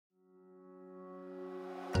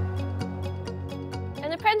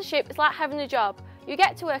apprenticeship is like having a job. You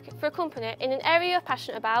get to work for a company in an area you're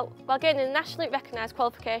passionate about while gaining a nationally recognised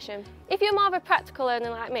qualification. If you're more of a practical learner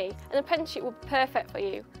like me, an apprenticeship would be perfect for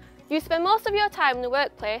you. You spend most of your time in the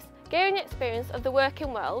workplace gaining experience of the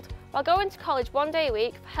working world while going to college 1 day a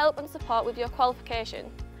week for help and support with your qualification.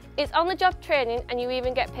 It's on-the-job training and you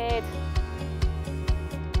even get paid.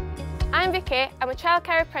 I'm Vicky, I'm a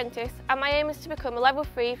childcare apprentice and my aim is to become a level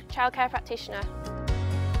 3 childcare practitioner.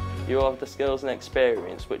 You will have the skills and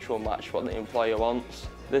experience which will match what the employer wants.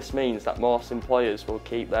 This means that most employers will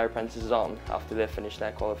keep their apprentices on after they've finished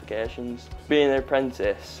their qualifications. Being an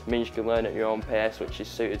apprentice means you can learn at your own pace which is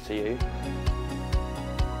suited to you.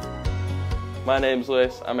 My name's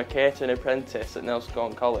Lewis, I'm a catering apprentice at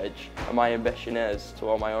Colne College and my ambition is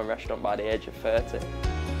to own my own restaurant by the age of 30.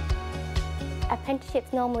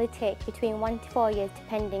 Apprenticeships normally take between 1 to 4 years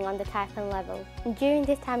depending on the type and level. And during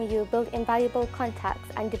this time you will build invaluable contacts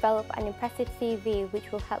and develop an impressive CV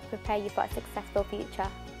which will help prepare you for a successful future.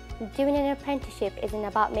 Doing an apprenticeship isn't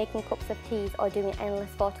about making cups of tea or doing endless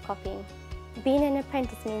photocopying. Being an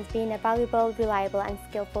apprentice means being a valuable, reliable and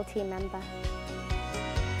skillful team member.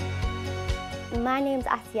 My name's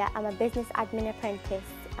Asya, I'm a business admin apprentice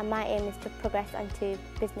and my aim is to progress onto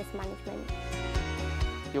business management.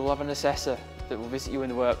 You will have an assessor that will visit you in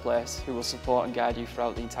the workplace who will support and guide you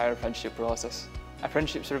throughout the entire apprenticeship process.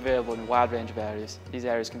 Apprenticeships are available in a wide range of areas. These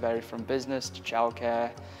areas can vary from business to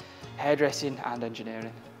childcare, hairdressing and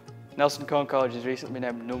engineering. Colne College has recently been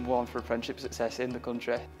named #1 for apprenticeship success in the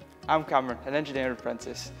country. I'm Cameron, an engineering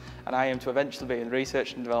apprentice, and I aim to eventually be in the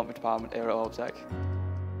research and development department here at Bauer City.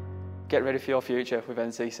 Get ready for your future with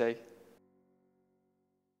NCC.